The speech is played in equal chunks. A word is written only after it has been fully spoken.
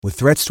With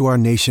threats to our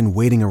nation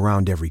waiting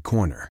around every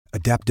corner,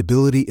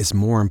 adaptability is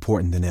more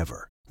important than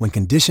ever. When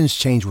conditions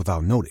change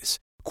without notice,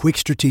 quick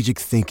strategic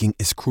thinking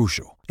is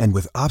crucial. And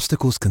with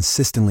obstacles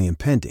consistently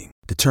impending,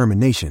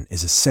 determination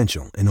is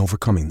essential in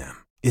overcoming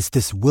them. It's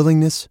this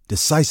willingness,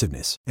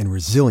 decisiveness, and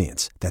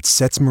resilience that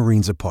sets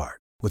Marines apart.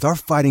 With our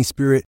fighting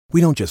spirit, we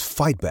don't just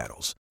fight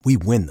battles, we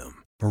win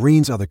them.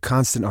 Marines are the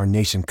constant our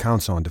nation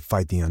counts on to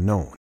fight the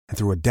unknown. And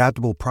through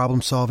adaptable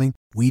problem solving,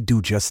 we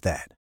do just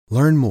that.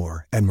 Learn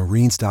more at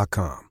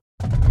marines.com.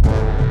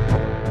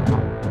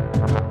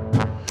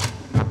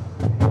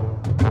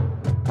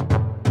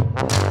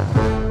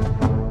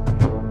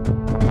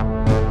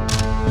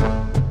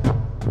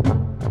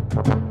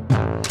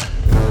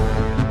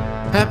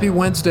 Happy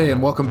Wednesday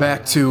and welcome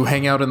back to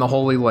Hang Out in the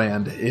Holy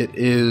Land. It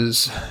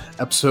is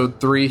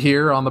episode 3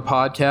 here on the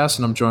podcast,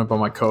 and I'm joined by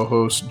my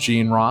co-host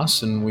Gene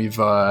Ross, and we've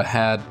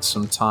had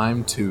some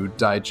time to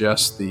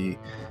digest the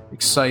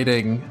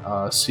exciting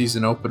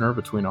season opener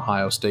between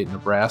Ohio State and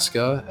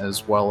Nebraska,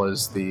 as well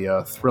as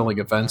the thrilling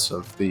events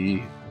of the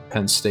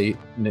Penn State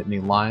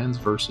Nittany Lions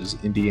versus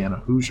Indiana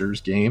Hoosiers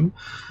game.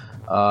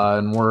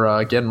 And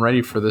we're getting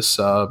ready for this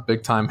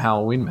big-time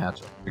Halloween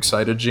match.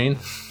 Excited, Gene?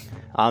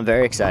 I'm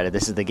very excited.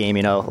 This is the game,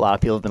 a lot of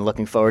people have been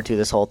looking forward to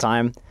this whole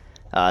time.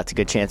 It's a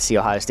good chance to see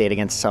Ohio State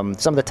against some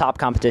of the top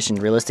competition,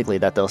 realistically,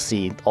 that they'll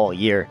see all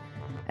year.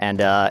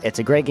 And it's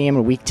a great game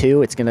in week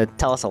 2. It's going to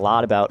tell us a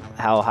lot about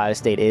how Ohio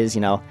State is.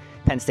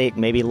 Penn State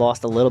maybe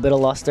lost a little bit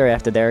of luster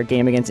after their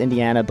game against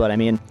Indiana, but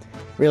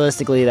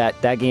realistically,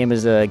 that game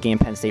is a game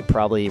Penn State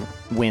probably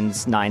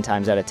wins 9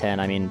 times out of 10.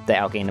 They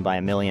outgained it by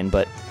 1,000,000,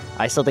 but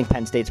I still think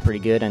Penn State's pretty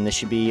good, and this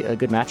should be a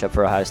good matchup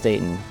for Ohio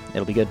State, and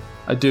it'll be good.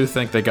 I do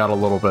think they got a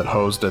little bit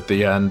hosed at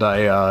the end.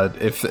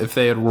 If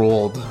they had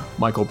ruled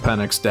Michael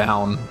Penix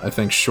down, I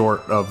think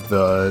short of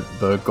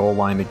the goal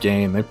line to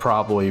gain, they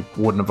probably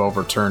wouldn't have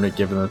overturned it,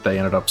 given that they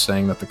ended up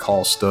saying that the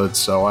call stood.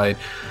 So I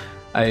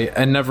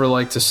never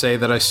like to say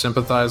that I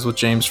sympathize with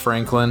James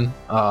Franklin,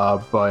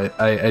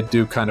 but I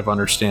do kind of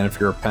understand,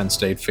 if you're a Penn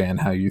State fan,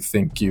 how you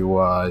think you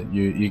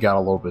got a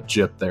little bit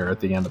gypped there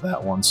at the end of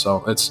that one.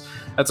 So that's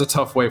a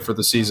tough way for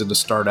the season to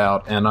start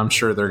out, and I'm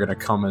sure they're going to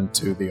come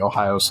into the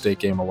Ohio State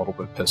game a little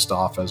bit pissed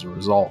off as a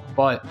result.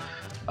 But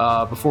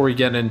before we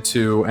get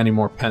into any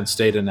more Penn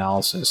State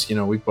analysis,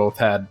 we both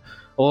had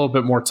a little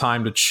bit more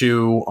time to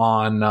chew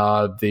on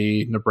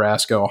the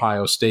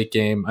Nebraska-Ohio State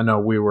game. I know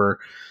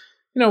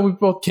we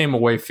both came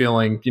away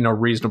feeling,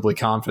 reasonably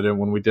confident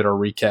when we did our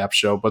recap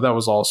show, but that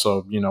was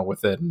also,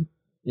 within,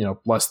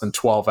 less than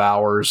 12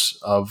 hours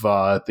of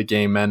the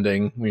game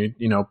ending. We,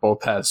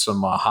 both had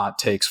some hot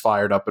takes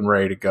fired up and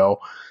ready to go.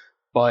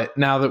 But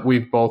now that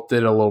we've both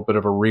did a little bit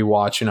of a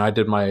rewatch, I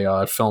did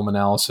my film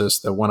analysis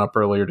that went up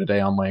earlier today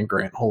on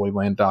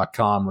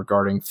landgrantholyland.com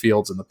regarding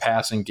Fields in the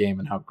passing game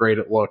and how great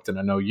it looked. And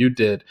I know you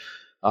did,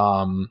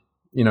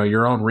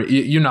 your own,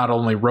 you not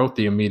only wrote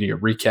the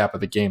immediate recap of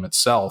the game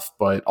itself,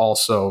 but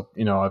also,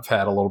 I've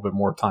had a little bit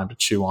more time to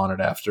chew on it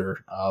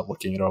after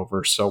looking it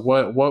over. So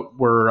what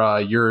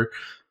were your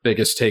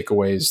biggest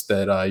takeaways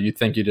that you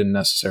think you didn't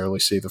necessarily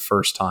see the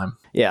first time?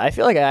 Yeah, I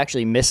feel like I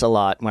actually miss a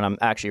lot when I'm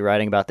actually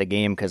writing about the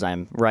game, because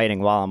I'm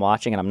writing while I'm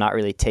watching and I'm not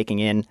really taking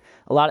in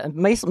a lot,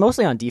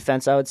 mostly on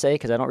defense, I would say,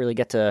 because I don't really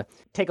get to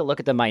take a look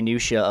at the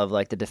minutia of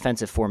like the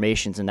defensive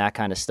formations and that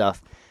kind of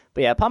stuff.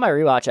 But yeah, upon my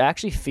rewatch, I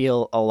actually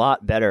feel a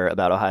lot better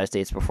about Ohio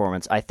State's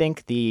performance. I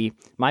think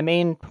my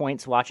main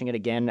points watching it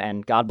again,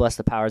 and God bless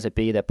the powers that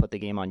be that put the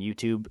game on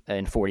YouTube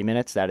in 40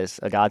 minutes, that is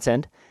a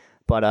godsend.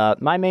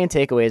 But my main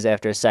takeaways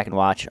after a second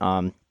watch,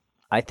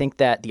 I think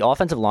that the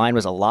offensive line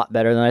was a lot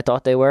better than I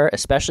thought they were,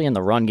 especially in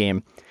the run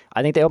game.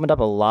 I think they opened up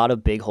a lot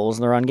of big holes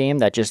in the run game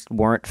that just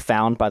weren't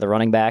found by the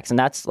running backs. And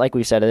that's, like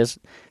we said, it is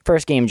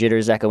first game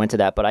jitters that go into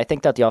that. But I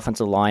think that the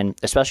offensive line,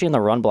 especially in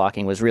the run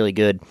blocking, was really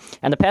good.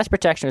 And the pass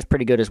protection was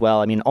pretty good as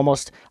well.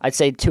 I'd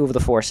say 2 of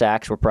the 4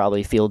 sacks were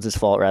probably Fields'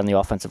 fault rather than the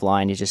offensive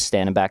line. He's just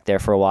standing back there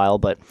for a while.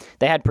 But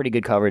they had pretty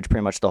good coverage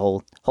pretty much the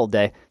whole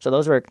day. So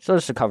those are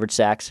some coverage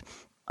sacks.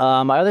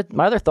 My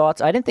other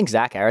thoughts, I didn't think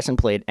Zach Harrison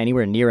played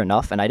anywhere near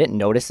enough, and I didn't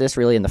notice this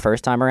really in the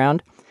first time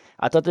around.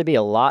 I thought there'd be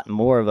a lot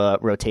more of a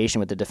rotation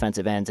with the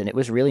defensive ends, and it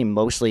was really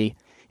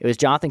it was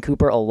Jonathan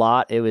Cooper a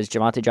lot, it was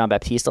Javonte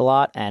Jean-Baptiste a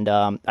lot, and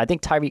I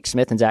think Tyreek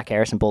Smith and Zach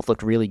Harrison both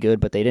looked really good,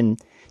 but they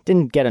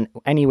didn't get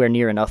anywhere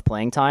near enough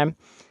playing time.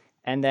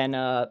 And then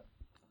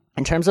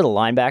in terms of the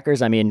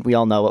linebackers, we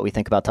all know what we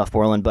think about Tuf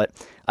Borland, but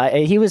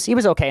he was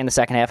okay in the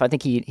second half. I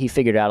think he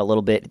figured it out a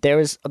little bit. There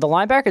was the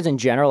linebackers in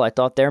general. I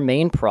thought their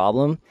main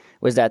problem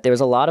was that there was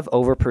a lot of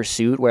over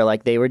pursuit where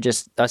like they were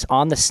just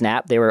on the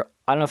snap. They were,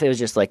 I don't know if it was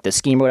just like the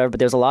scheme or whatever, but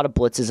there's a lot of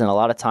blitzes and a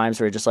lot of times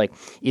where just like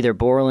either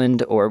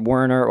Borland or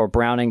Werner or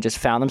Browning just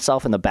found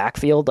themselves in the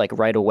backfield like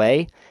right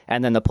away,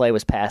 and then the play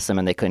was past them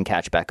and they couldn't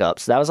catch back up.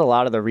 So that was a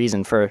lot of the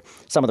reason for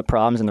some of the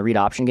problems in the read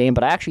option game.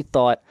 But I actually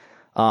thought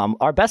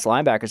our best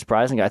linebacker,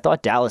 surprisingly, I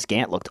thought Dallas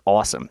Gant looked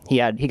awesome. He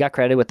got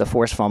credit with the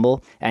forced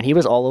fumble, and he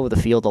was all over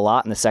the field a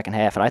lot in the second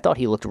half, and I thought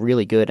he looked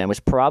really good and was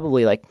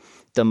probably like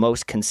the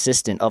most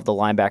consistent of the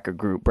linebacker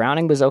group.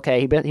 Browning was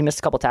okay. He missed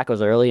a couple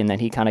tackles early, and then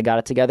he kind of got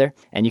it together.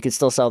 And you could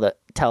still tell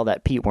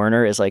that Pete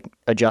Werner is like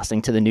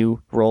adjusting to the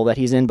new role that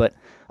he's in. But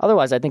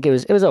otherwise, I think it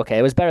was okay.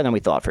 It was better than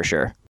we thought for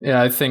sure.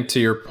 Yeah, I think to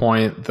your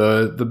point,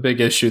 the big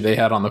issue they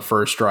had on the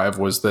first drive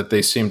was that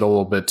they seemed a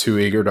little bit too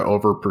eager to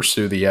over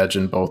pursue the edge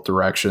in both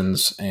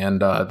directions. And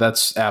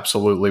that's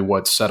absolutely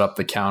what set up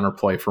the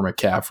counterplay for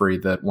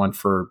McCaffrey that went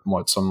for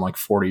something like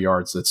 40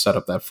 yards that set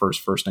up that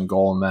first and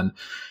goal. And then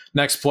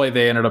next play,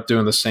 they ended up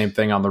doing the same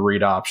thing on the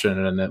read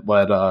option, and it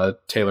led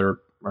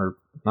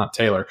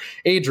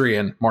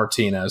Adrian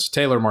Martinez.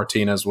 Taylor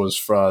Martinez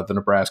was the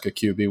Nebraska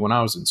QB when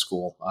I was in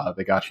school.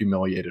 They got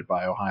humiliated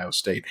by Ohio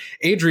State.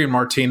 Adrian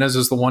Martinez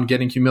is the one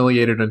getting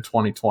humiliated in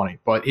 2020,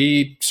 but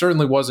he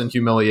certainly wasn't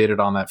humiliated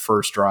on that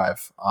first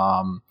drive.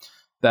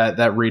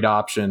 That read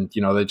option,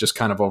 they just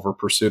kind of over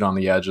pursued on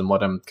the edge and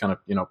let him kind of,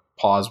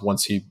 pause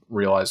once he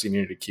realized he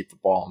needed to keep the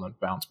ball and then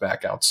bounce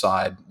back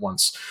outside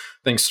once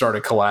things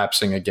started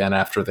collapsing again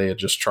after they had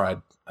just tried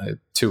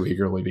too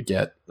eagerly to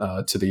get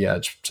to the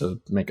edge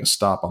to make a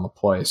stop on the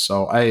play.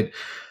 So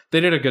they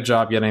did a good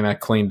job getting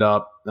that cleaned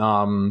up.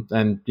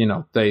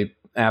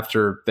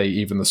 After they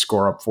even the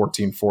score up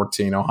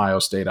 14-14, Ohio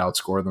State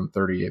outscored them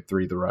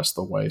 38-3 the rest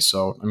of the way.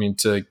 So,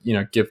 to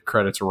give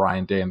credit to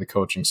Ryan Day and the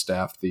coaching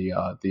staff,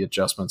 the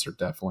adjustments are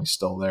definitely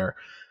still there.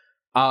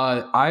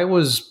 I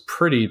was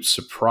pretty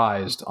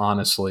surprised,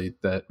 honestly,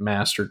 that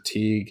Master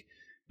Teague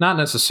not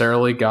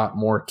necessarily got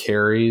more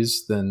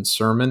carries than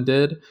Sermon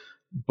did,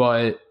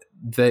 but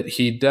that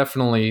he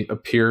definitely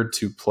appeared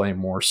to play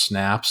more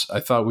snaps.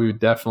 I thought we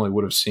definitely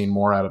would have seen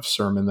more out of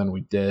Sermon than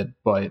we did.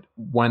 But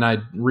when I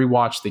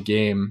rewatched the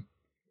game,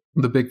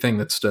 the big thing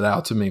that stood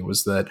out to me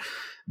was that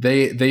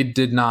they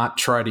did not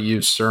try to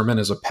use Sermon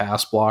as a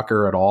pass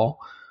blocker at all.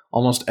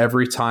 Almost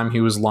every time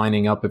he was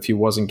lining up, if he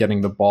wasn't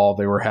getting the ball,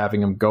 they were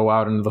having him go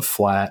out into the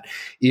flat.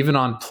 Even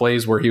on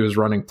plays where he was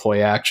running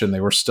play action, they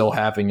were still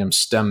having him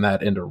stem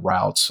that into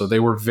routes. So they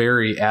were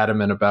very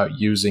adamant about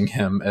using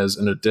him as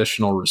an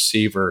additional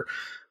receiver.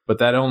 But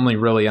that only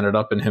really ended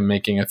up in him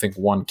making, I think,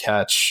 one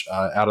catch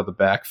out of the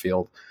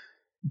backfield.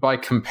 By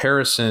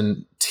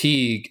comparison,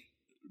 Teague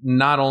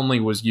not only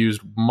was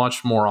used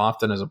much more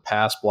often as a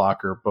pass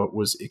blocker, but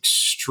was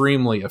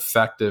extremely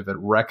effective at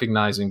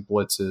recognizing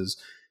blitzes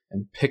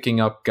and picking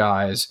up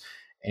guys.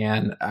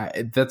 And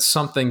that's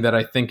something that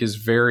I think is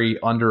very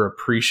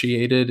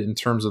underappreciated in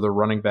terms of the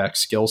running back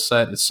skill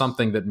set. It's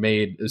something that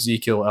made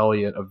Ezekiel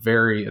Elliott a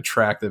very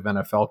attractive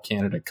NFL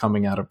candidate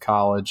coming out of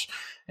college,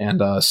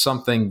 and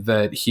something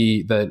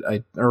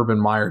that Urban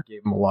Meyer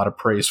gave him a lot of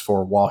praise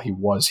for while he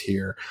was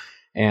here.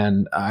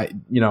 And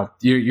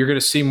you're going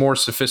to see more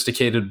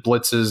sophisticated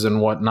blitzes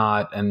and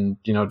whatnot, and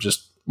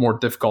just more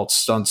difficult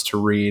stunts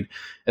to read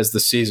as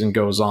the season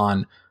goes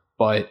on.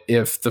 But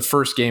if the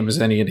first game is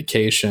any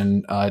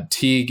indication,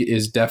 Teague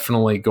is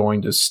definitely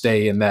going to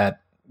stay in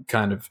that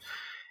kind of,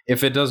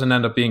 if it doesn't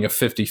end up being a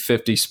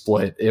 50-50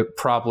 split, it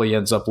probably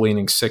ends up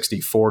leaning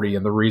 60-40.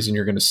 And the reason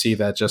you're going to see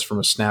that just from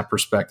a snap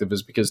perspective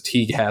is because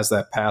Teague has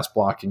that pass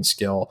blocking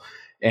skill.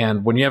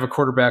 And when you have a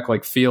quarterback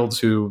like Fields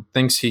who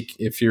thinks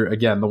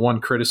the one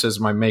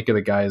criticism I make of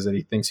the guy is that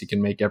he thinks he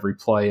can make every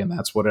play. And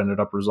that's what ended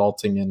up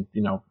resulting in,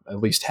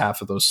 at least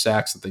half of those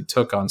sacks that they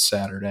took on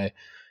Saturday.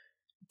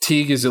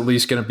 Teague is at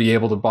least going to be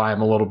able to buy him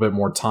a little bit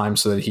more time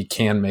so that he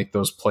can make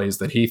those plays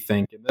that he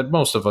thinks, and that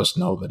most of us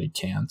know that he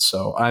can.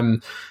 So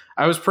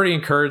I was pretty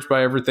encouraged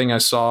by everything I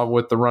saw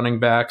with the running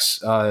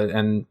backs.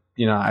 Even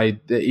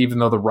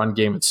though the run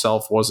game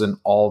itself wasn't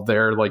all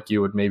there like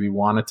you would maybe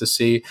want it to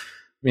see,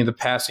 the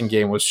passing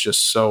game was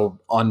just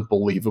so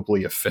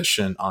unbelievably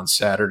efficient on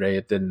Saturday.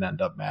 It didn't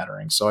end up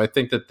mattering. So I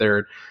think that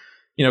they're,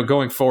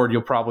 going forward,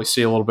 you'll probably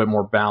see a little bit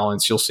more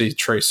balance. You'll see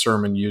Trey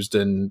Sermon used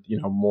in,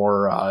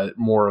 more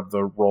of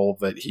the role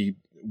that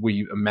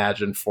we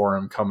imagined for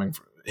him coming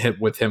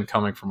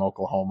from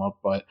Oklahoma.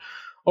 But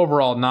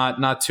overall,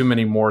 not too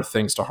many more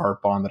things to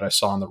harp on that I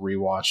saw on the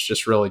rewatch.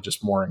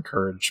 Just more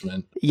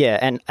encouragement. Yeah,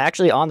 and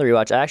actually on the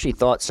rewatch, I actually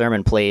thought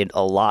Sermon played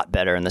a lot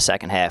better in the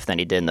second half than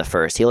he did in the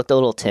first. He looked a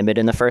little timid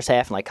in the first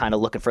half and kind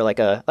of looking for like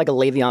a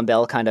Le'Veon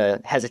Bell kind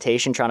of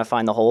hesitation trying to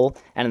find the hole.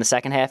 And in the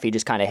second half, he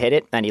just kind of hit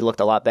it and he looked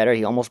a lot better.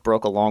 He almost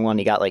broke a long one.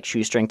 He got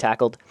shoestring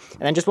tackled.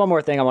 And then just one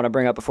more thing I want to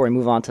bring up before we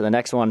move on to the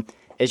next one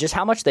is just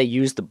how much they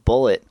used the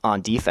bullet on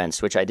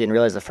defense, which I didn't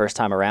realize the first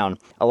time around.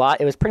 A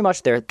lot. It was pretty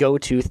much their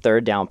go-to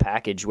third down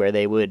package where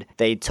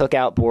they took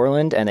out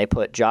Borland and they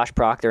put Josh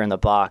Proctor in the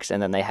box,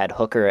 and then they had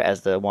Hooker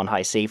as the one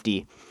high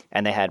safety,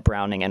 and they had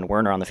Browning and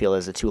Werner on the field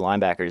as the two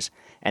linebackers.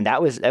 And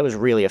that was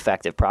really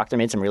effective. Proctor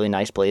made some really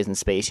nice plays in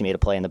space. He made a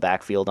play in the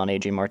backfield on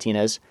Adrian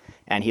Martinez,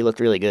 and he looked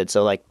really good.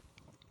 So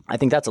I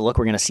think that's a look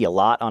we're going to see a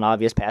lot on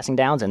obvious passing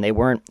downs, and they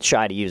weren't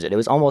shy to use it. It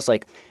was almost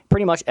like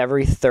pretty much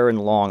every third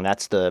and long,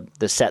 that's the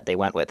set they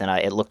went with, and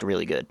it looked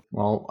really good.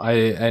 Well,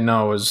 I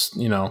know as,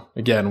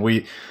 again,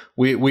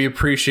 we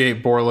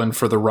appreciate Borland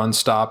for the run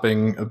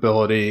stopping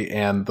ability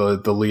and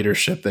the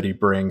leadership that he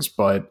brings,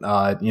 but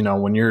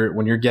when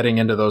you're getting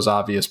into those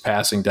obvious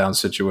passing down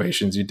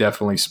situations, you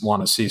definitely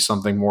want to see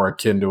something more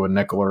akin to a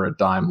nickel or a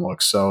dime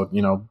look. So,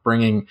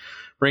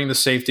 bringing the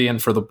safety in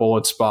for the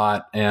bullet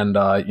spot and,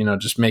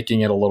 just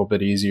making it a little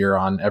bit easier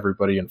on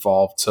everybody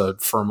involved to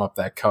firm up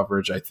that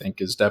coverage, I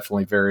think is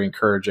definitely very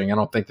encouraging. I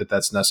don't think that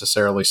that's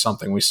necessarily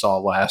something we saw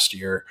last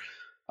year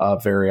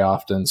very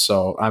often.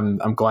 So I'm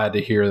glad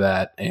to hear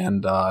that.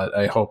 And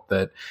I hope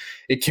that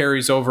it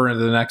carries over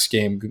into the next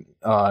game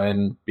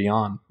and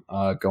beyond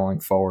going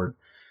forward.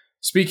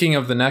 Speaking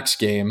of the next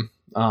game,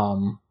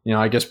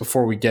 I guess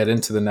before we get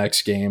into the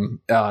next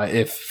game,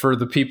 if for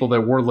the people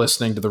that were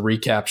listening to the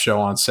recap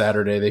show on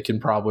Saturday, they can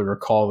probably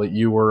recall that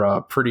you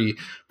were pretty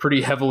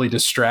heavily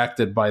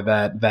distracted by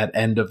that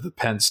end of the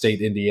Penn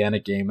State Indiana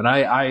game,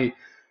 and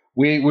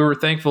we were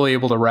thankfully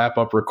able to wrap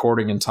up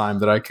recording in time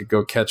that I could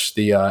go catch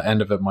the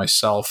end of it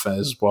myself,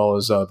 as well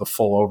as the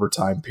full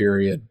overtime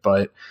period,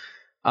 but.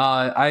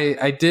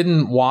 I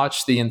didn't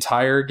watch the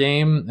entire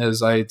game,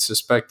 as I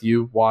suspect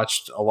you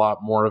watched a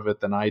lot more of it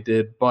than I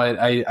did, but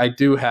I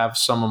do have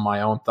some of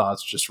my own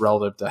thoughts just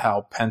relative to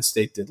how Penn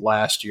State did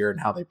last year and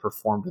how they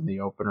performed in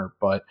the opener.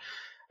 But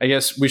I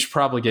guess we should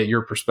probably get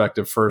your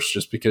perspective first,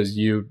 just because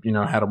you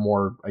had a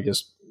more, I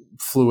guess,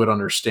 fluid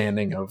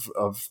understanding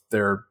of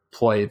their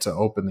play to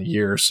open the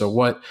year. So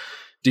what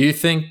do you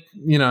think,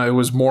 it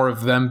was more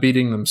of them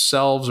beating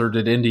themselves, or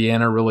did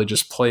Indiana really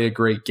just play a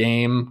great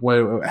game?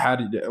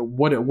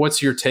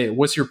 What's your take?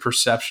 What's your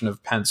perception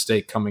of Penn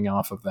State coming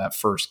off of that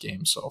first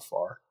game so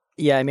far?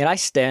 Yeah, I mean, I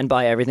stand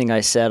by everything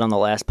I said on the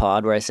last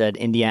pod where I said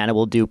Indiana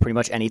will do pretty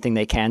much anything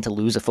they can to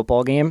lose a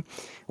football game.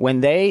 When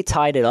they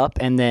tied it up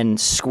and then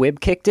Squibb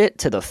kicked it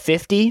to the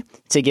 50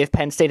 to give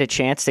Penn State a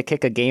chance to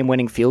kick a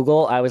game-winning field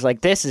goal, I was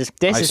like, this is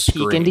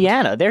peak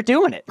Indiana. They're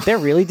doing it. They're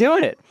really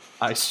doing it.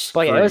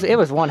 But yeah, it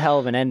was one hell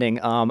of an ending.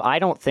 I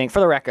don't think, for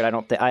the record,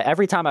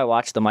 every time I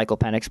watch the Michael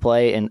Penix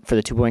play and for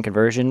the 2-point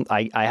conversion,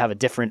 I have a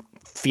different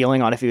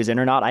feeling on if he was in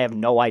or not. I have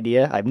no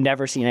idea. I've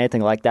never seen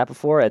anything like that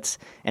before. It's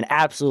an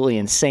absolutely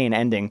insane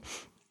ending.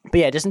 But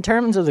yeah, just in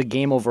terms of the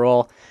game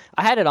overall,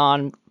 I had it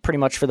on pretty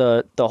much for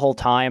the whole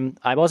time.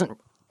 I wasn't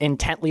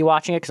intently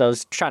watching it because I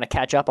was trying to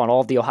catch up on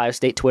all of the Ohio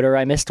State Twitter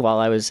I missed while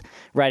I was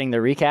writing the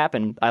recap,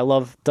 and I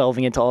love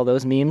delving into all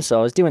those memes, so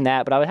I was doing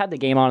that, but I had the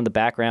game on in the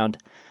background.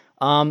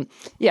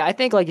 Yeah, I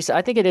think, like you said,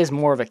 I think it is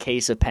more of a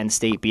case of Penn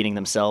State beating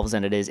themselves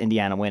than it is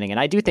Indiana winning, and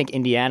I do think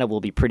Indiana will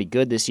be pretty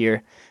good this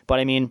year, but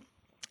I mean,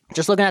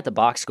 just looking at the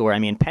box score, I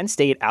mean, Penn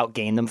State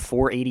outgained them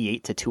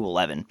 488 to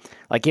 211.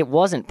 Like, it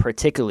wasn't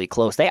particularly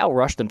close. They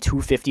outrushed them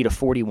 250 to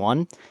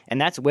 41, and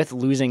that's with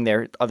losing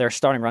their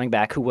starting running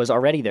back, who was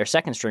already their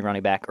second string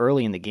running back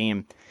early in the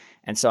game.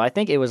 And so I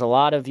think it was a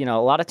lot of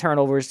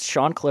turnovers.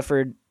 Sean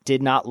Clifford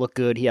did not look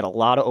good. He had a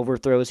lot of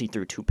overthrows. He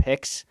threw 2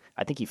 picks.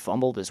 I think he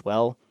fumbled as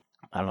well.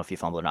 I don't know if he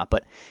fumbled or not,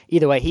 but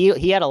either way,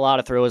 he had a lot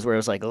of throws where it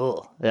was like,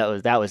 oh,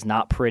 that was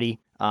not pretty.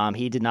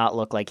 He did not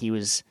look like he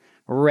was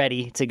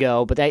ready to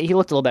go, but he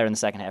looked a little better in the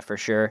second half for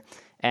sure.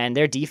 And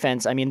their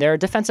defense, I mean, their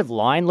defensive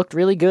line looked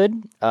really good.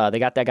 They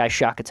got that guy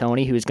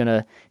Shakatoni,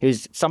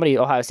 who's somebody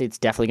Ohio State's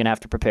definitely going to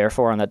have to prepare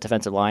for on that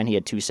defensive line. He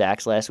had 2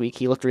 sacks last week.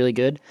 He looked really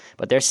good,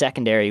 but their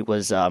secondary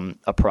was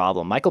a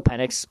problem. Michael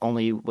Penix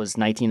only was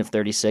 19 of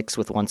 36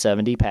 with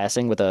 170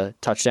 passing with a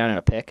touchdown and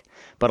a pick,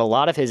 but a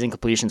lot of his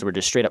incompletions were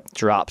just straight up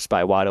drops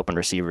by wide open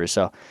receivers.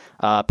 So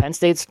Penn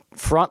State's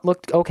front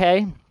looked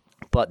okay,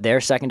 but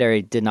their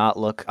secondary did not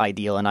look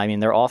ideal. And I mean,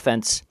 their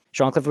offense,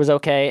 Sean Clifford was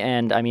okay,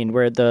 and I mean,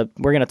 we're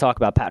going to talk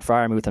about Pat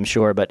Freiermuth, I'm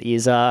sure, but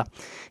he's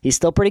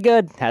still pretty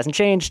good. Hasn't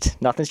changed.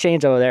 Nothing's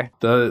changed over there.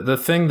 The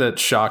thing that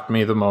shocked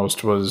me the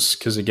most was,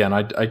 because again,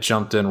 I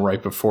jumped in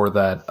right before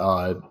that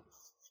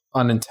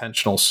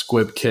unintentional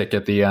squib kick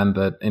at the end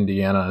that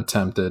Indiana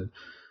attempted,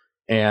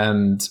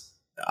 and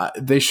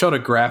they showed a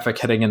graphic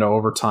heading into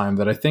overtime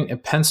that I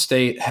think Penn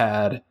State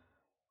had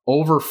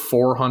over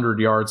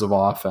 400 yards of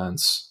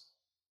offense.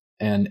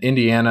 And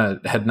Indiana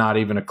had not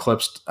even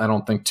eclipsed, I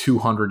don't think,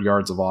 200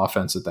 yards of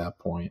offense at that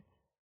point.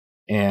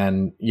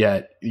 And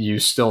yet you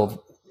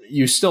still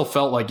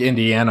felt like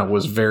Indiana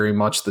was very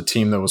much the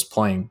team that was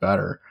playing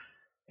better.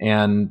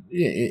 And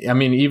I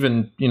mean,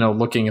 even,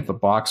 looking at the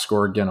box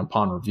score again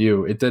upon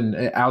review, it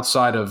didn't,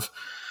 outside of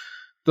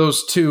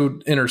those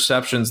 2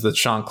 interceptions that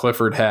Sean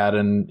Clifford had,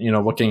 and,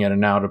 looking at it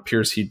now, it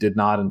appears he did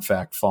not, in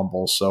fact,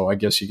 fumble. So I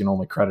guess you can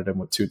only credit him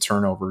with 2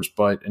 turnovers.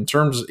 But in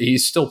terms, he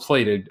still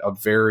played a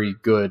very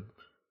good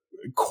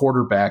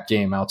quarterback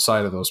game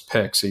outside of those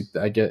picks.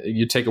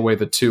 You take away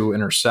the 2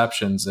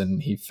 interceptions,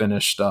 and he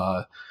finished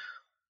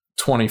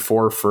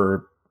 24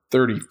 for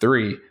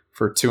 33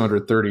 for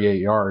 238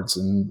 yards,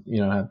 and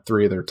had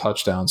 3 of their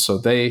touchdowns. So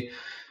they.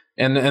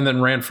 And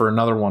then ran for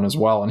another one as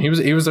well. And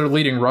he was their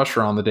leading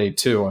rusher on the day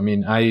too. I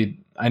mean, I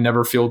I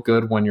never feel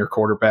good when your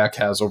quarterback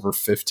has over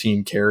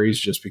 15 carries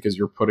just because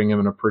you're putting him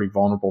in a pretty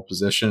vulnerable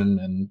position.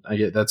 And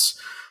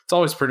it's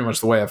always pretty much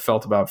the way I've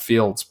felt about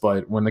Fields.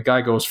 But when the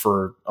guy goes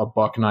for a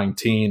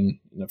 $119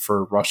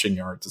 for rushing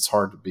yards, it's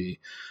hard to be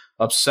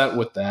upset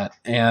with that.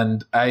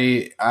 And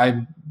I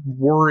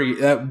worry,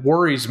 that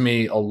worries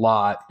me a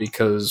lot,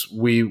 because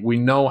we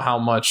know how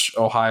much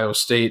Ohio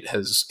State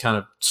has kind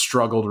of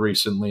struggled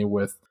recently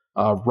with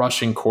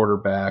rushing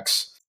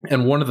quarterbacks.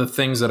 And one of the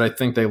things that I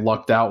think they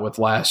lucked out with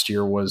last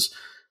year was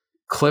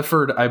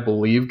Clifford, I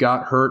believe,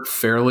 got hurt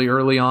fairly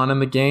early on in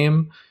the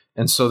game.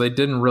 And so they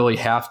didn't really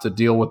have to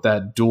deal with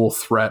that dual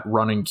threat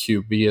running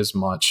QB as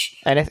much.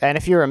 And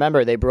if you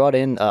remember, they brought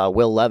in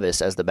Will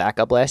Levis as the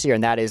backup last year,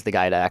 and that is the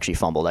guy that actually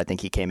fumbled. I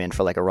think he came in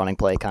for like a running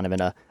play, kind of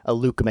in a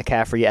Luke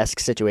McCaffrey-esque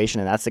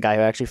situation, and that's the guy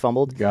who actually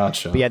fumbled.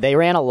 Gotcha. But yeah, they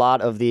ran a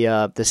lot of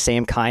the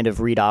same kind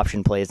of read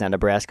option plays that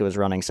Nebraska was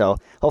running. So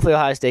hopefully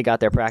Ohio State got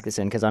their practice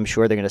in, because I'm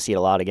sure they're going to see it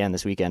a lot again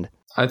this weekend.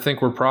 I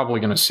think we're probably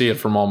going to see it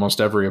from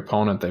almost every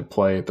opponent they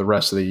play the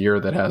rest of the year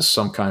that has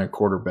some kind of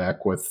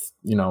quarterback with,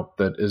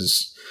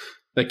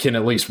 that can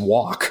at least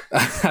walk.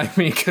 I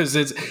mean, because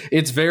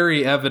it's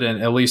very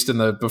evident, at least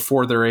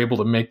before they're able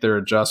to make their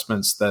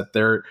adjustments, that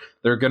they're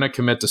going to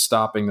commit to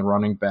stopping the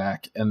running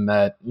back, and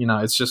that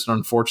it's just an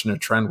unfortunate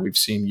trend we've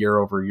seen year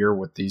over year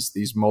with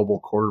these mobile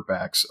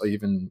quarterbacks,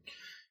 even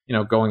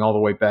going all the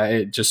way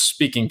back. Just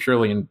speaking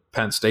purely in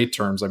Penn State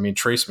terms, I mean,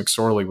 Trace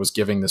McSorley was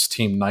giving this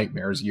team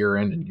nightmares year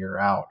in and year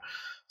out.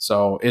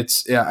 So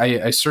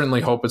I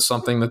certainly hope it's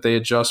something that they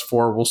adjust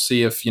for. We'll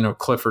see if,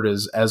 Clifford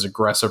is as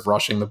aggressive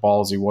rushing the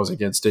ball as he was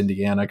against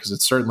Indiana, because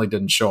it certainly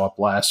didn't show up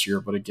last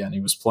year. But again,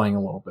 he was playing a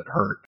little bit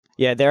hurt.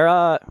 Yeah,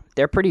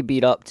 they're pretty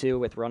beat up too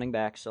with running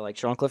backs. So like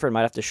Sean Clifford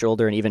might have to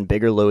shoulder an even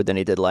bigger load than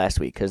he did last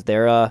week, because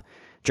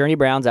Journey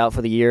Brown's out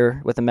for the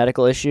year with a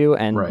medical issue,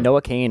 and right.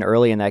 Noah Cain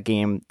early in that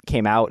game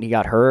came out, he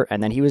got hurt,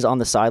 and then he was on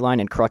the sideline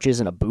in crutches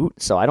and a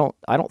boot. So I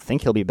don't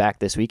think he'll be back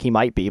this week. He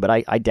might be, but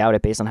I doubt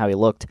it based on how he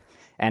looked.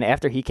 And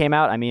after he came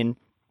out, I mean,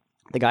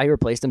 the guy who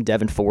replaced him,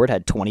 Devin Ford,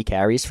 had 20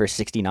 carries for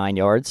 69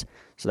 yards.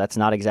 So that's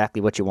not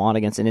exactly what you want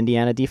against an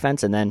Indiana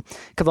defense. And then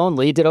Kavon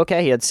Lee did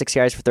okay. He had 6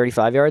 carries for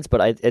 35 yards,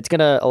 but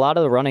a lot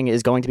of the running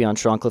is going to be on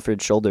Sean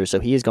Clifford's shoulders. So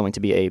he is going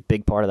to be a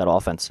big part of that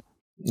offense.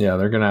 Yeah,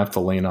 they're going to have to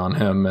lean on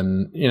him.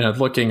 And,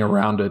 looking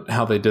around at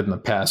how they did in the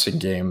passing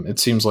game, it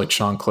seems like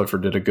Sean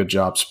Clifford did a good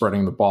job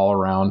spreading the ball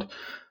around.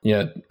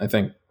 Yeah, I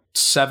think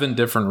 7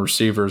 different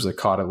receivers that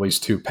caught at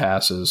least 2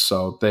 passes.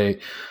 So they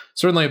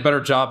certainly a better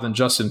job than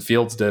Justin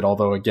Fields did.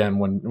 Although, again,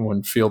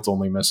 when Fields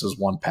only misses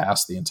 1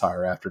 pass the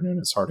entire afternoon,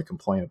 it's hard to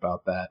complain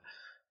about that.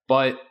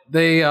 But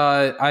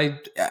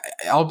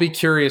I'll be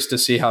curious to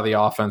see how the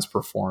offense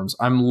performs.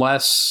 I'm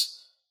less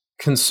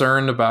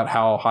concerned about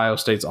how Ohio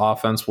State's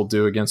offense will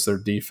do against their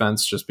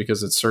defense, just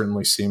because it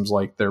certainly seems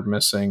like they're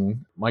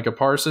missing Micah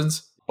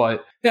Parsons.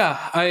 But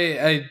yeah,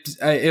 I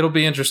it'll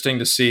be interesting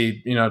to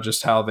see,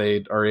 just how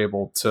they are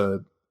able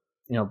to,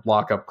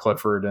 block up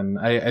Clifford. And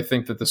I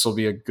think that this will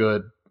be a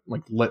good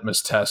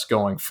litmus test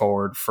going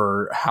forward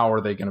for how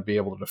are they going to be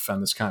able to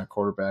defend this kind of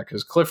quarterback.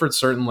 Because Clifford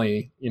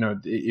certainly,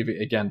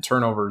 again,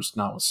 turnovers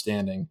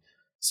notwithstanding,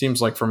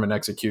 seems like from an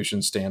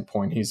execution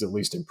standpoint, he's at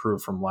least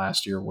improved from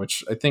last year,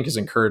 which I think is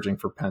encouraging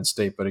for Penn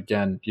State. But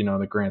again, in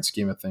the grand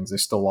scheme of things, they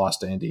still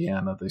lost to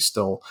Indiana. They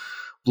still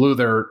blew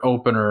their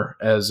opener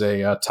as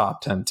a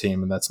top 10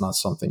 team, and that's not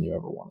something you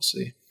ever want to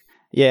see.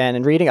 Yeah, and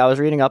I was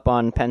reading up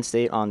on Penn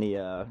State on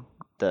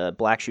the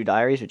Black Shoe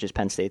Diaries, which is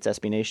Penn State's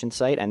SB Nation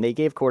site, and they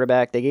gave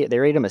quarterback, they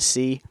rated him a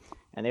C,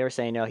 and they were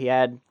saying,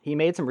 he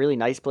made some really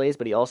nice plays,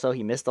 but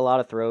he missed a lot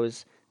of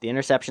throws. The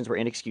interceptions were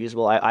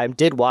inexcusable. I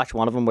did watch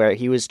one of them where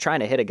he was trying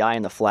to hit a guy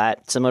in the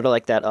flat, similar to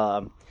like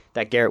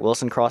that Garrett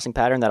Wilson crossing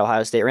pattern that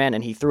Ohio State ran,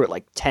 and he threw it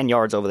like 10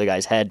 yards over the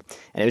guy's head,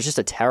 and it was just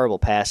a terrible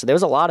pass. So there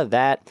was a lot of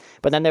that,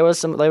 but then there was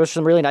some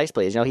really nice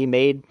plays. He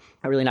made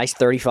a really nice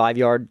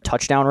 35-yard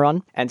touchdown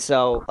run, and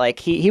so like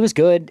he was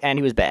good and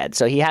he was bad.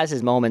 So he has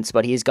his moments,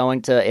 but if he's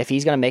going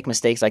to make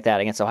mistakes like that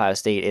against Ohio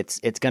State,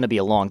 it's going to be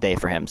a long day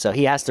for him. So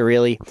he has to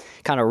really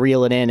kind of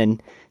reel it in,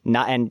 and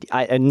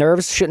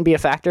nerves shouldn't be a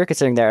factor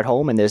considering they're at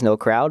home and there's no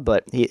crowd,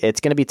 but it's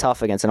going to be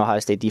tough against an Ohio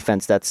State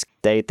defense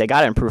they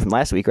got to improve from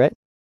last week, right?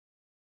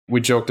 We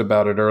joked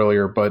about it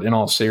earlier, but in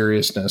all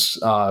seriousness,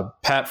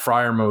 Pat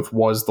Freiermuth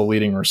was the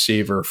leading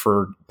receiver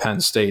for Penn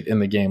State in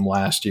the game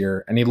last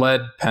year, and he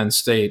led Penn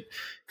State,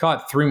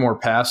 caught 3 more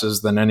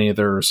passes than any of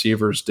their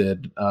receivers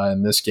did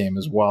in this game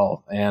as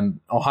well. And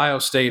Ohio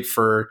State,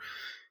 for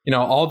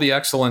all the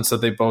excellence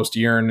that they boast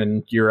year in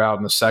and year out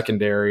in the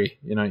secondary,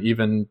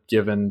 even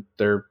given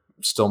they're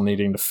still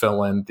needing to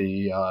fill in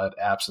the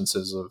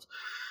absences of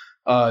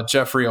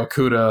Jeffrey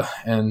Okudah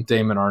and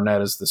Damon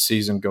Arnett as the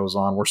season goes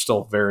on, we're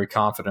still very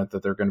confident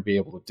that they're going to be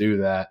able to do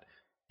that.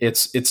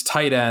 It's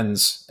tight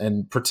ends,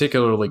 and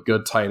particularly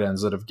good tight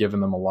ends, that have given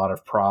them a lot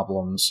of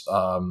problems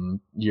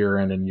year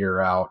in and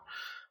year out.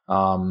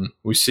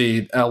 We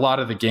see a lot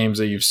of the games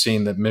that you've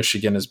seen that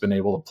Michigan has been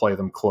able to play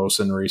them close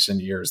in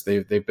recent years.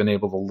 They've been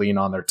able to lean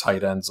on their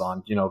tight ends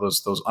on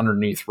those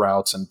underneath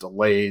routes and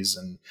delays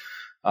and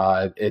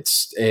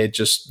It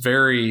just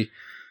very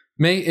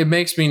it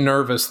makes me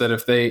nervous that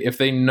if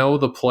they know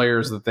the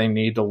players that they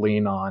need to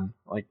lean on,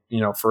 like,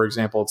 for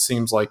example, it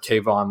seems like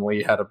Kayvon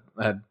Lee had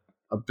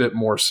a bit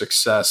more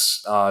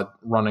success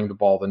running the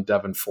ball than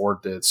Devin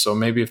Ford did. So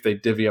maybe if they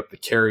divvy up the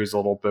carries a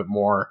little bit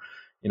more,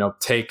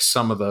 take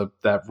some of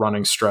that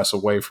running stress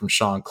away from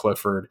Sean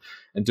Clifford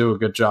and do a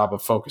good job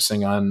of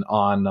focusing on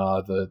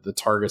the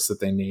targets that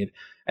they need.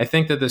 I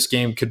think that this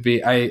game could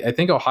be, I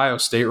think Ohio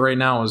State right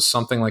now is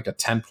something like a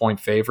 10-point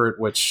favorite,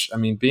 which, I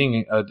mean,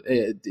 being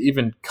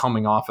even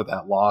coming off of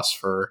that loss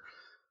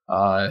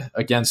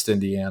against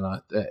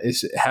Indiana,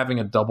 is having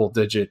a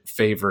double-digit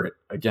favorite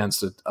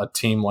against a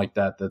team like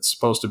that's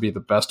supposed to be the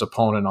best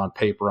opponent on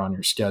paper on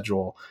your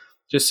schedule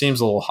just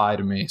seems a little high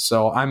to me.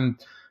 So I'm,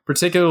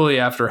 particularly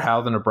after how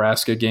the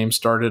Nebraska game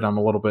started, I'm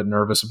a little bit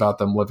nervous about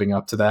them living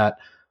up to that.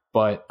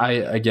 But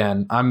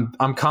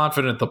I'm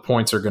confident the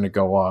points are going to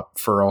go up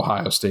for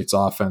Ohio State's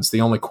offense.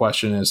 The only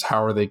question is,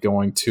 how are they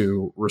going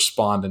to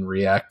respond and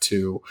react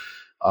to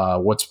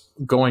what's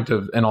going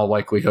to, in all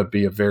likelihood,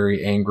 be a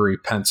very angry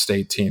Penn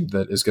State team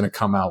that is going to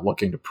come out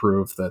looking to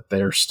prove that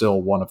they're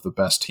still one of the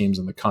best teams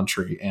in the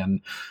country and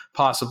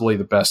possibly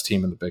the best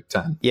team in the Big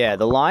Ten. Yeah,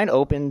 the line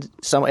opened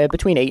somewhere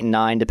between 8 and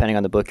 9, depending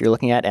on the book you're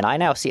looking at, and I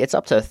now see it's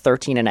up to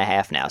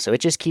 13.5 now. So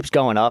it just keeps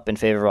going up in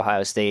favor of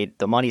Ohio State.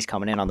 The money's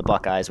coming in on the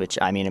Buckeyes, which,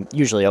 I mean, it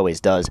usually always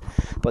does.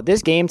 But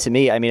this game, to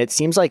me, I mean, it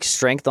seems like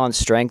strength on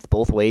strength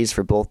both ways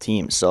for both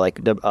teams. So,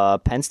 like, the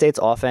Penn State's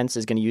offense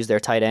is going to use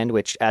their tight end,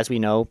 which, as we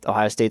know,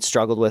 Ohio State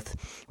struggled with.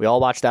 We all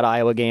watched that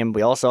Iowa game.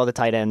 We all saw the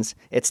tight ends.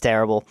 It's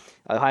terrible.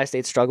 Ohio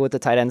State struggled with the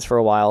tight ends for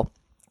a while.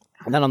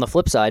 And then on the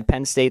flip side,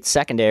 Penn State's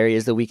secondary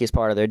is the weakest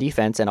part of their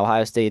defense, and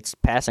Ohio State's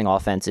passing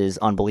offense is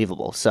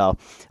unbelievable. So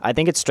I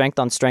think it's strength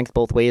on strength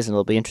both ways, and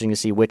it'll be interesting to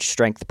see which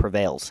strength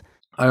prevails.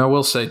 I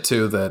will say,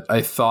 too, that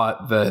I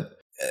thought that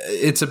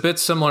it's a bit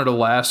similar to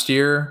last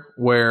year,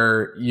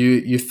 where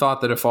you thought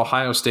that if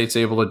Ohio State's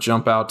able to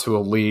jump out to a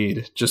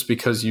lead just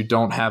because you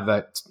don't have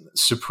that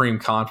supreme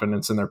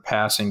confidence in their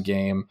passing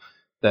game,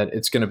 that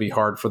it's going to be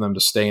hard for them to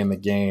stay in the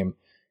game.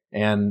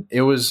 And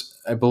it was,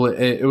 I believe,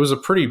 it was a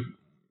pretty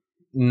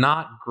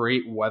not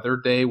great weather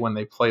day when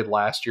they played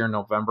last year in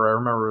November. I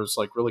remember it was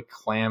like really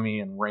clammy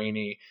and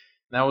rainy.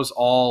 And that was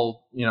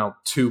all,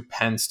 to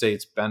Penn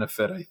State's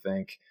benefit, I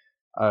think.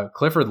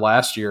 Clifford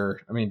last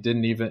year, I mean,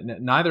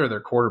 neither of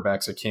their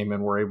quarterbacks that came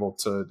in were able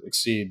to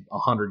exceed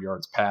 100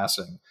 yards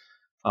passing.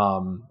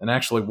 And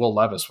actually, Will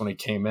Levis, when he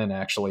came in,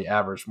 actually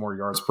averaged more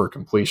yards per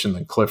completion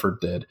than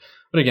Clifford did.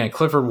 But again,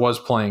 Clifford was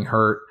playing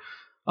hurt.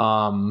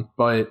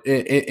 But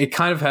it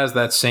kind of has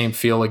that same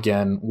feel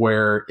again,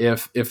 where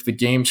if the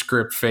game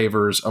script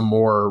favors a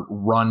more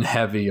run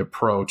heavy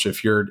approach,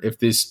 if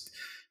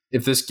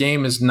this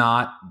game is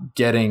not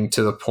getting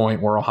to the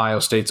point where Ohio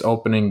State's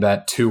opening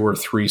that 2 or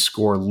 3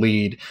 score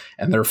lead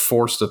and they're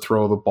forced to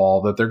throw the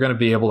ball, that they're going to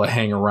be able to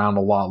hang around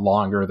a lot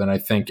longer than I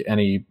think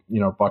any,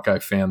 Buckeye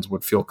fans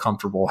would feel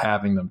comfortable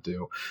having them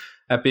do.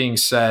 That being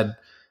said,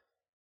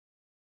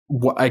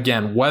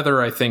 again,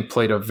 weather, I think,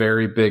 played a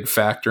very big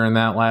factor in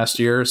that last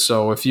year.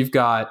 So if you've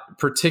got,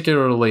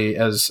 particularly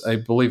as I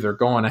believe they're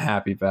going to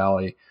Happy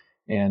Valley,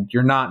 and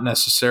you're not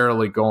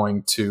necessarily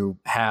going to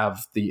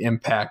have the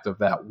impact of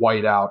that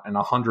whiteout and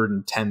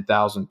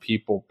 110,000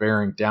 people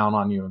bearing down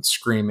on you and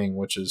screaming,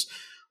 which is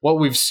what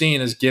we've seen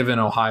has given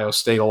Ohio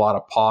State a lot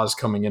of pause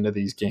coming into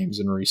these games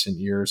in recent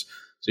years.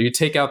 So you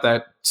take out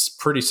that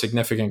pretty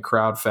significant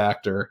crowd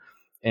factor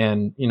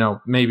and,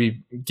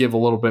 maybe give a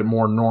little bit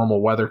more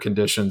normal weather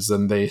conditions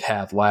than they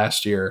had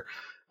last year.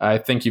 I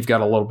think you've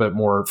got a little bit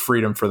more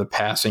freedom for the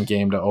passing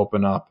game to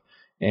open up,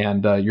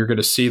 and you're going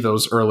to see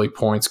those early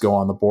points go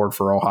on the board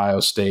for Ohio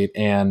State.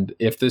 And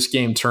if this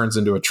game turns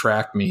into a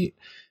track meet,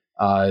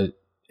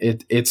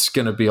 it's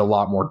going to be a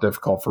lot more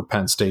difficult for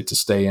Penn State to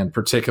stay in,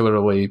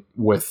 particularly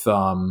with,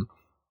 I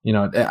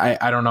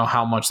don't know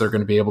how much they're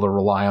going to be able to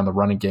rely on the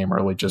running game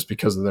early just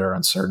because of their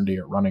uncertainty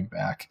at running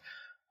back.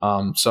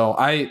 So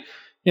I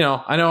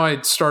know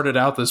I started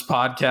out this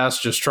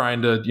podcast just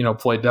trying to,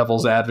 play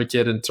devil's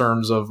advocate in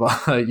terms of,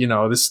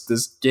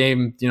 this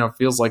game,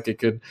 feels like it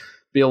could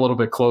be a little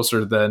bit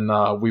closer than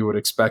we would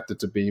expect it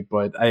to be.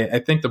 But I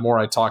think the more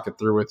I talk it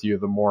through with you,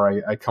 the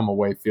more I come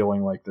away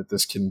feeling like that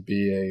this can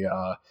be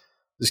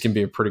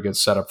a pretty good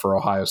setup for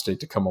Ohio State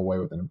to come away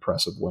with an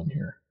impressive win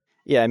here.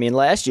 Yeah, I mean,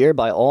 last year,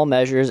 by all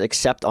measures,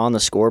 except on the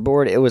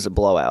scoreboard, it was a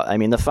blowout. I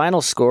mean, the final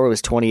score was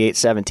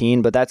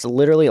 28-17, but that's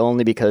literally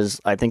only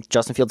because I think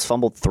Justin Fields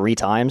fumbled 3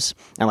 times,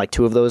 and like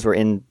 2 of those were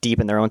deep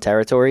in their own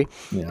territory.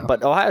 Yeah.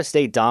 But Ohio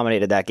State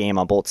dominated that game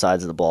on both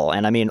sides of the ball.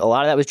 And I mean, a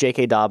lot of that was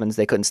J.K. Dobbins.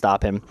 They couldn't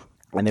stop him.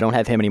 And they don't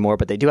have him anymore,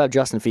 but they do have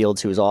Justin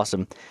Fields, who is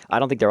awesome. I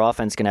don't think their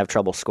offense can have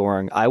trouble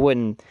scoring. I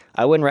wouldn't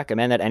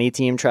recommend that any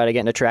team try to get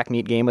in a track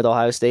meet game with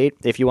Ohio State.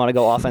 If you want to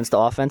go offense to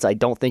offense, I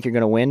don't think you're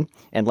going to win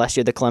unless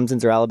you're the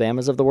Clemsons or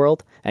Alabamas of the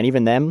world. And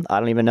even them,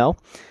 I don't even know.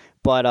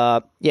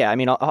 But yeah, I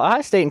mean,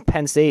 Ohio State and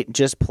Penn State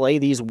just play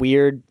these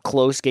weird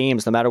close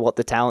games no matter what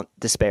the talent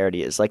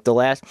disparity is. Like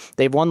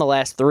they've won the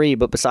last 3,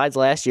 but besides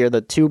last year,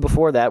 the 2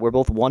 before that were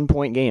both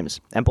 1-point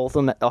games, and both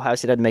of them Ohio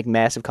State had to make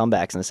massive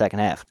comebacks in the second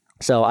half.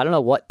 So I don't know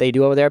what they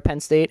do over there at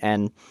Penn State,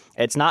 and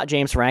it's not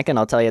James Franklin,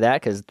 I'll tell you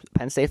that, because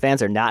Penn State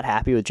fans are not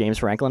happy with James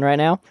Franklin right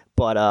now.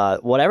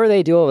 But whatever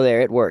they do over there,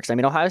 it works. I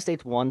mean, Ohio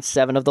State's won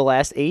 7 of the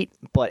last 8,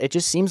 but it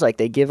just seems like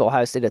they give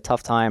Ohio State a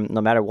tough time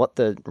no matter what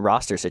the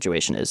roster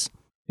situation is.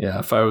 Yeah,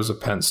 if I was a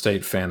Penn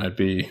State fan, I'd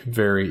be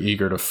very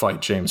eager to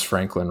fight James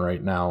Franklin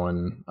right now.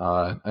 And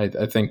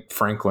I think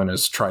Franklin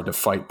has tried to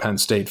fight Penn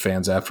State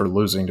fans after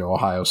losing to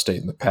Ohio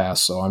State in the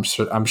past. So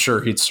I'm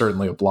sure he'd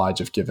certainly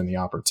oblige if given the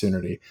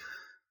opportunity.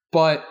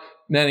 But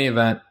in any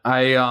event,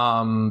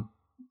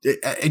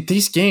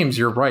 these games,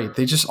 you're right,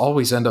 they just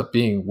always end up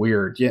being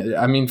weird. Yeah,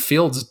 I mean,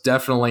 Fields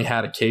definitely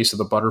had a case of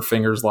the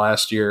Butterfingers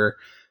last year.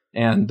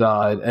 And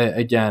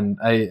again,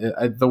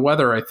 the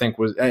weather, I think,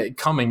 was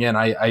coming in.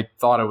 I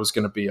thought it was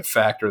going to be a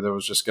factor that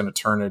was just going to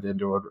turn it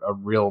into a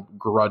real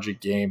grudgy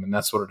game, and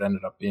that's what it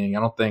ended up being. I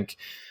don't think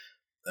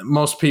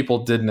most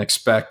people didn't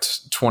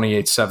expect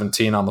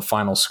 28-17 on the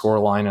final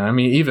scoreline. And I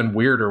mean, even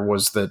weirder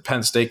was that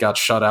Penn State got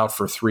shut out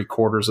for 3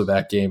 quarters of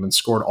that game and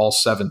scored all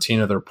 17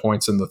 of their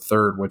points in the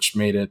third, which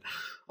made it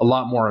a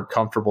lot more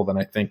uncomfortable than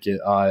I think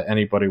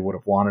anybody would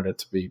have wanted it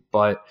to be.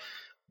 But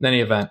in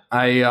any event,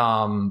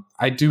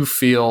 I do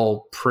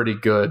feel pretty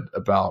good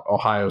about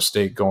Ohio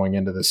State going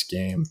into this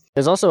game.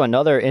 There's also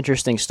another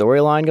interesting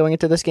storyline going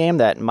into this game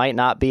that might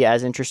not be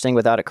as interesting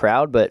without a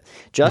crowd, but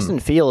Justin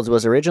Fields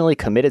was originally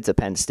committed to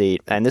Penn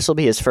State, and this will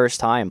be his first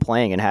time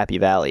playing in Happy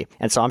Valley.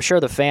 And so I'm sure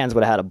the fans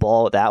would have had a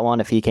ball with that one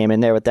if he came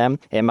in there with them.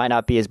 It might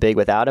not be as big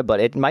without it, but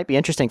it might be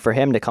interesting for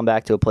him to come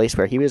back to a place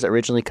where he was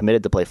originally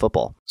committed to play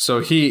football.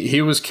 So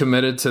he was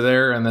committed to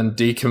there and then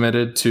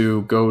decommitted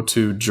to go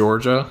to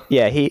Georgia?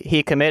 Yeah,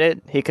 he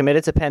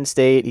committed to Penn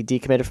State, he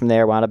decommitted from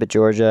there, wound up at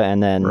Georgia,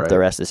 and then the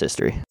rest is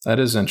history. That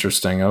is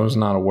interesting. I was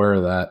not aware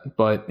of that.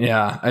 But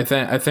yeah, I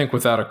think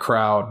without a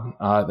crowd,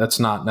 that's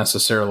not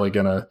necessarily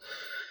going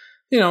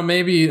to,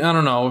 maybe, I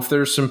don't know, if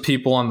there's some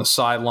people on the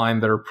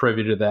sideline that are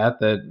privy to that,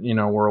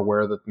 we're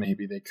aware that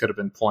maybe they could have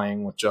been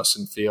playing with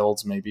Justin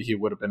Fields. Maybe he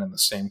would have been in the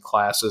same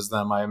class as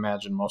them. I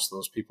imagine most of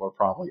those people are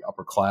probably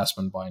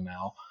upperclassmen by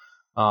now.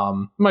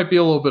 Might be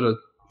a little bit of...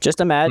 Just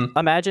imagine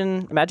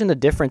the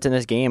difference in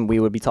this game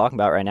we would be talking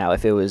about right now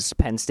if it was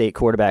Penn State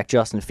quarterback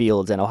Justin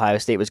Fields and Ohio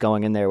State was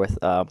going in there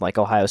with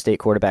Ohio State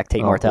quarterback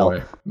Tate Martell.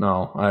 Boy.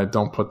 No, I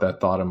don't put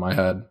that thought in my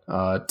head.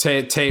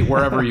 Tate,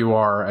 wherever you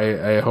are,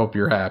 I hope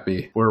you're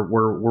happy. We're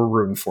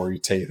rooting for you,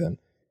 Tathan.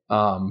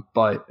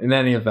 But in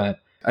any event,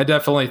 I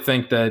definitely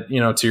think that,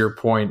 to your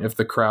point, if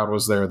the crowd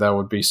was there, that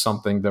would be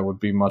something that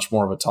would be much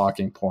more of a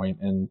talking point.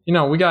 And,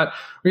 we got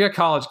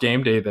College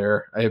Game Day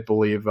there, I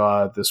believe,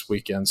 this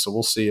weekend. So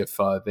we'll see if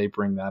they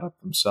bring that up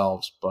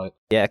themselves. But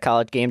yeah,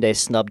 College Game Day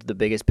snubbed the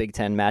biggest Big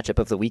Ten matchup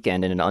of the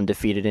weekend in an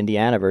undefeated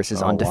Indiana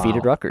versus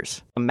undefeated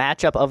Rutgers. A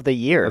matchup of the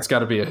year. It's got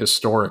to be a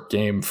historic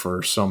game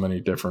for so many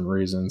different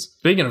reasons.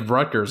 Speaking of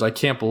Rutgers, I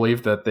can't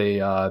believe that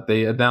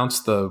they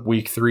announced the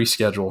Week 3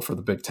 schedule for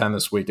the Big Ten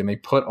this week, and they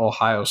put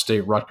Ohio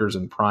State Rutgers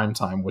in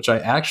primetime, which I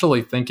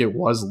actually think it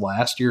was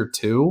last year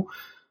too.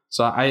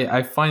 So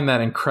I find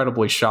that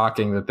incredibly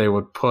shocking that they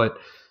would put,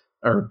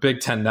 or Big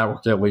Ten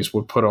Network at least,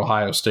 would put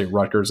Ohio State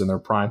Rutgers in their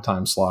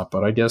primetime slot.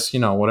 But I guess,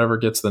 whatever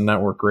gets the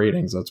network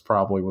ratings, that's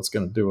probably what's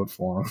going to do it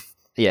for them.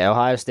 Yeah,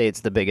 Ohio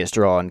State's the biggest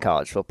draw in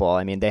college football.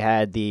 I mean, they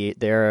had the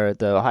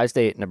Ohio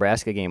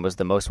State-Nebraska game was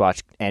the most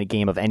watched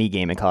game of any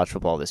game in college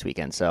football this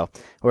weekend. So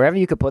wherever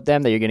you could put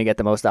them that you're going to get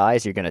the most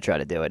eyes, you're going to try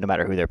to do it, no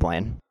matter who they're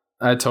playing.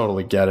 I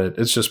totally get it.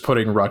 It's just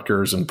putting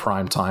Rutgers in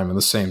prime time in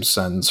the same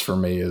sentence for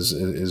me is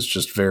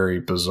just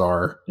very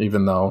bizarre,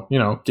 even though,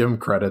 give them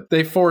credit.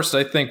 They forced,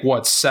 I think,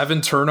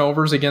 7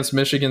 turnovers against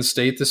Michigan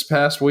State this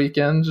past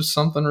weekend, just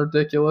something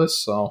ridiculous.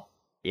 So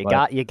you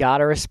got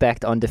to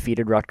respect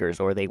undefeated Rutgers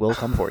or they will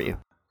come for you.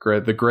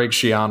 The Greg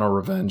Schiano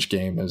revenge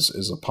game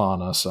is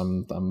upon us.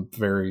 I'm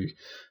very,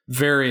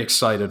 very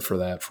excited for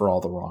that for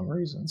all the wrong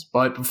reasons.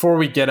 But before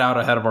we get out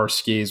ahead of our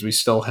skis, we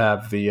still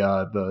have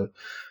the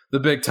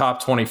big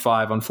top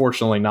 25,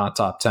 unfortunately not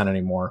top 10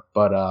 anymore,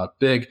 but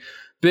big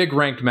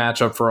ranked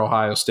matchup for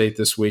Ohio State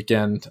this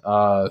weekend.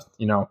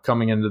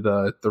 Coming into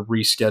the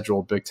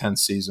rescheduled Big Ten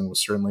season was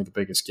certainly the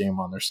biggest game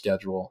on their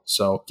schedule.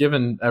 So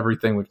given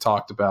everything we've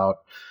talked about,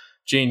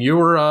 Gene,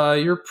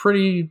 you're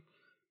pretty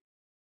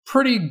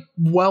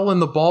well in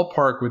the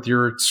ballpark with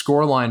your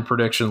scoreline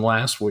prediction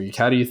last week.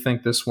 How do you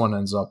think this one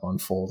ends up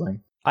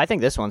unfolding? I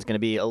think this one's going to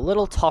be a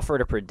little tougher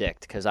to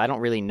predict because I don't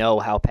really know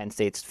how Penn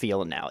State's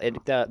feeling now.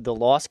 The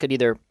loss could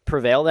either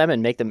prevail them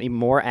and make them even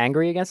more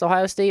angry against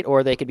Ohio State,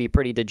 or they could be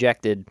pretty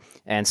dejected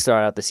and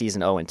start out the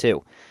season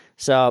 0-2.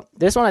 So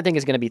this one I think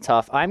is going to be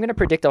tough. I'm going to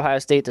predict Ohio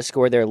State to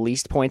score their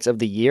least points of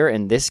the year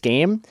in this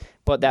game,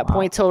 but that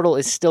point total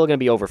is still going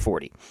to be over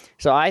 40.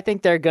 So I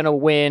think they're going to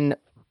win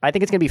I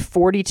think it's going to be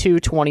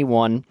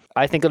 42-21.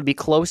 I think it'll be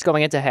close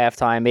going into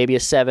halftime, maybe a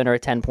 7 or a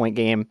 10-point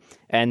game,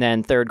 and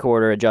then third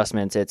quarter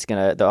adjustments,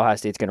 the Ohio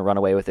State's going to run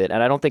away with it.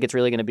 And I don't think it's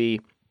really going to be,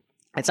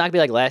 it's not going to be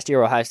like last year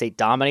where Ohio State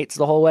dominates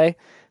the whole way,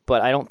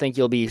 but I don't think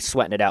you'll be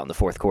sweating it out in the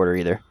fourth quarter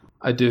either.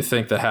 I do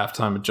think the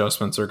halftime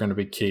adjustments are going to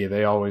be key.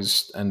 They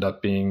always end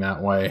up being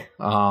that way.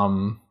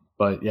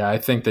 But yeah, I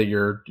think that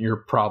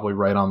you're probably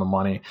right on the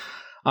money.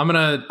 I'm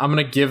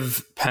gonna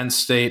give Penn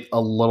State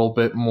a little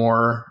bit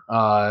more.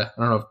 I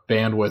don't know if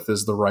bandwidth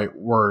is the right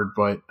word,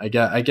 but I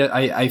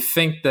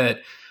think that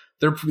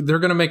they're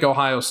gonna make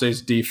Ohio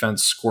State's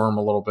defense squirm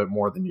a little bit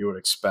more than you would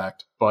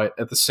expect. But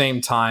at the same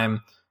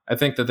time, I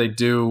think that they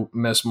do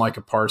miss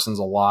Micah Parsons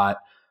a lot.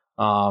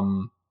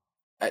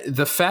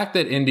 The fact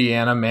that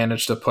Indiana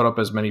managed to put up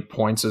as many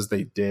points as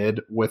they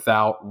did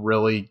without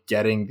really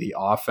getting the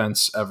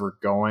offense ever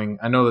going,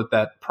 I know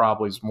that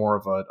probably is more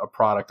of a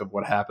product of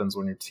what happens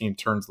when your team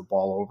turns the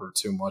ball over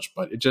too much,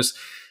 but it just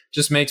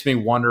makes me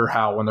wonder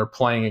how when they're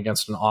playing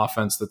against an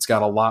offense that's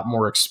got a lot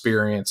more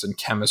experience and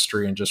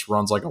chemistry and just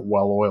runs like a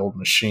well-oiled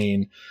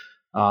machine,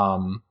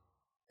 I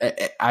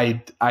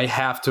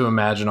have to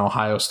imagine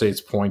Ohio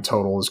State's point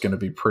total is going to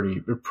be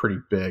pretty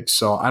big.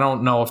 So I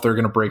don't know if they're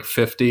going to break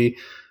 50,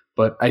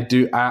 but I'm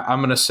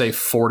going to say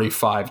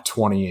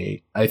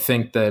 45-28. I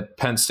think that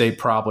Penn State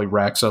probably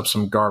racks up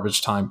some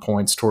garbage time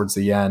points towards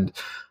the end,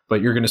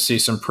 but you're going to see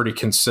some pretty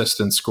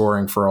consistent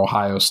scoring for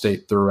Ohio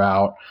State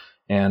throughout.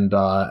 And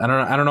I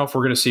don't know if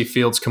we're going to see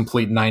Fields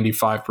complete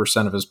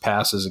 95% of his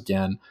passes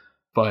again,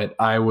 but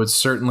I would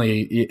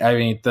certainly, I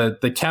mean,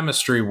 the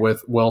chemistry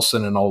with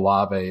Wilson and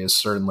Olave is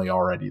certainly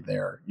already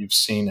there. You've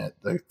seen it.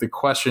 The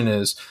question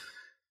is,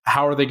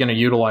 how are they going to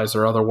utilize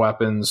their other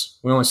weapons?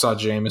 We only saw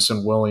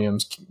Jamison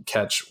Williams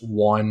catch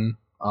one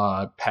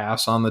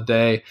pass on the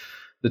day.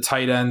 The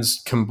tight ends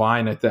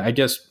combined, I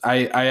guess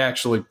I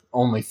actually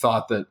only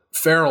thought that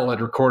Farrell had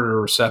recorded a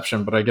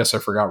reception, but I guess I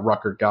forgot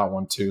Ruckert got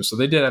one too. So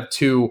they did have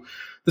two.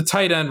 The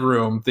tight end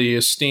room, the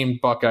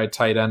esteemed Buckeye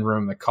tight end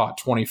room that caught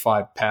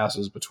 25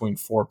 passes between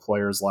 4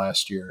 players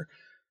last year,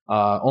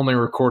 only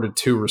recorded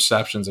 2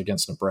 receptions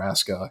against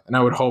Nebraska. And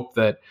I would hope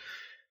that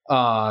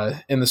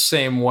in the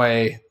same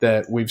way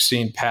that we've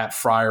seen Pat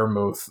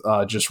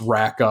Freiermuth just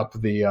rack up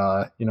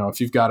the, if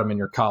you've got him in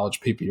your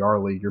college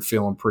PPR league, you're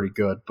feeling pretty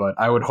good. But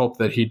I would hope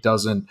that he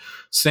doesn't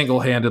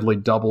single-handedly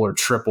double or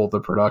triple the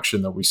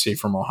production that we see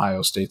from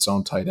Ohio State's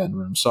own tight end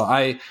room. So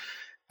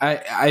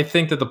I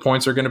think that the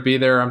points are going to be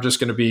there. I'm just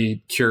going to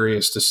be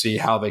curious to see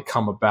how they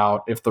come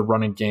about if the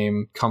running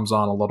game comes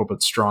on a little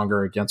bit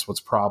stronger against what's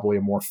probably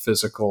a more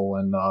physical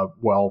and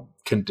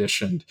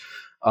well-conditioned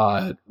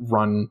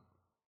run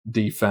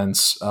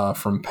defense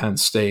from Penn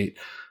State.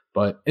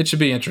 But it should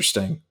be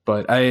interesting.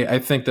 But I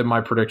think that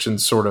my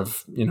prediction's sort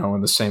of,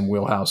 in the same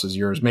wheelhouse as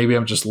yours. Maybe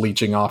I'm just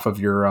leeching off of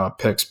your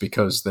picks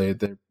because they've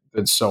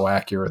been so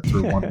accurate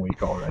through 1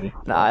 week already.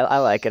 No, I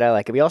like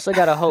it. We also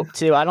got to hope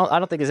too. I don't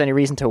think there's any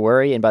reason to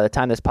worry. And by the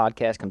time this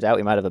podcast comes out,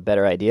 we might have a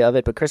better idea of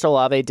it. But Chris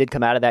Olave did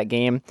come out of that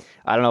game.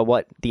 I don't know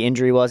what the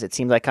injury was. It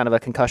seemed like kind of a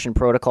concussion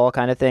protocol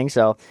kind of thing.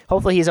 So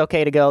hopefully he's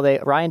okay to go.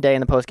 Ryan Day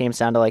in the postgame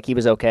sounded like he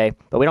was okay,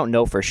 but we don't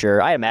know for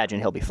sure. I imagine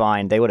he'll be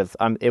fine. They would have.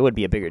 It would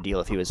be a bigger deal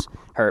if he was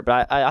hurt,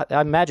 but I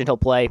imagine he'll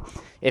play.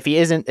 If he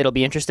isn't, it'll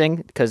be interesting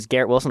because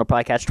Garrett Wilson will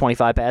probably catch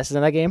 25 passes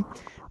in that game.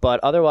 But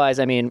otherwise,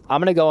 I'm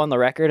going to go on the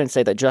record and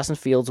say that Justin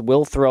Fields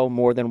will throw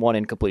more than one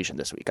incompletion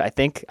this week. I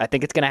think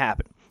it's going to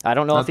happen. I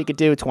don't know if he could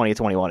do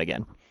 20-21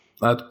 again.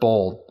 That's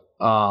bold.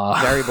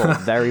 Very bold.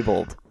 Very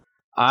bold.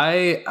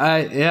 I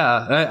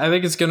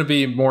think it's going to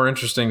be more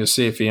interesting to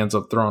see if he ends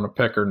up throwing a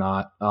pick or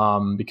not.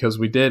 Because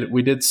we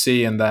did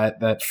see in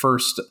that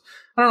first,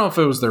 I don't know if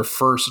it was their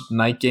first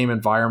night game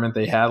environment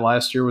they had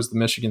last year was the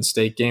Michigan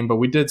State game, but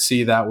we did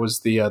see that was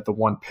the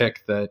one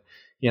pick that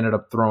he ended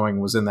up throwing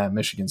was in that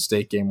Michigan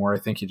State game where I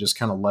think he just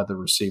kind of led the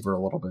receiver a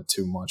little bit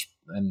too much.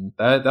 And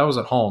that was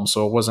at home,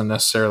 so it wasn't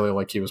necessarily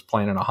like he was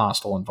playing in a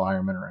hostile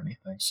environment or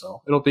anything.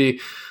 So it'll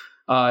be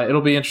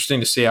interesting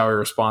to see how he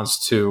responds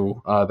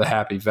to the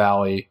Happy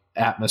Valley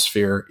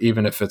atmosphere,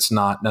 even if it's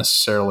not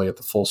necessarily at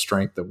the full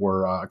strength that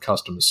we're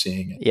accustomed to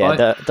seeing it. Yeah,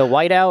 but the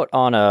whiteout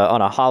on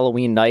a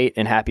Halloween night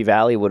in Happy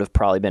Valley would have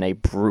probably been a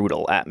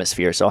brutal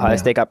atmosphere. So Ohio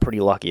State got pretty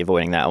lucky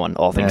avoiding that one,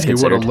 all things considered.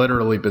 He would have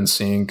literally been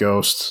seeing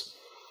ghosts.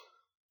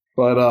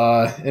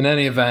 But in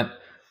any event,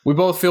 we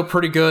both feel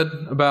pretty good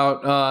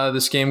about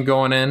this game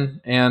going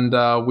in, and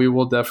we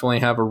will definitely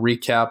have a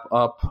recap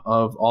up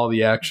of all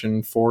the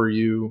action for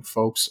you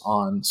folks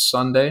on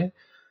Sunday.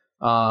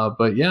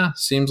 But yeah,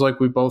 seems like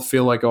we both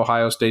feel like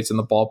Ohio State's in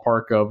the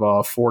ballpark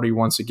of 40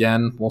 once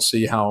again. We'll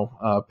see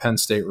how Penn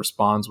State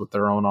responds with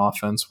their own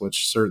offense,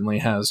 which certainly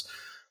has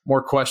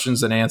more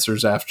questions than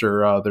answers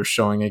after their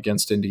showing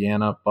against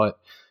Indiana. But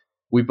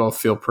we both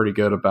feel pretty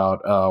good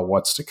about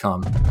what's to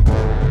come.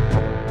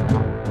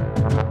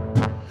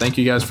 Thank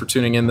you guys for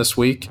tuning in this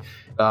week.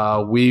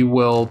 We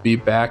will be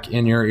back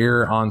in your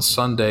ear on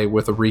Sunday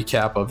with a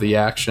recap of the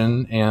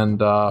action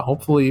and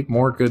hopefully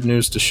more good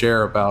news to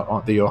share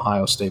about the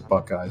Ohio State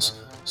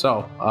Buckeyes.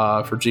 So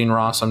for Gene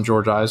Ross, I'm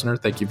George Eisner.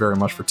 Thank you very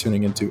much for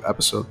tuning into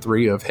episode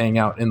 3 of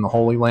Hangout in the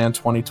Holy Land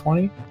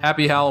 2020.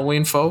 Happy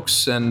Halloween,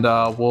 folks, and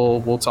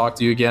we'll talk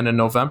to you again in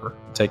November.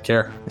 Take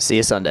care. See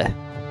you Sunday.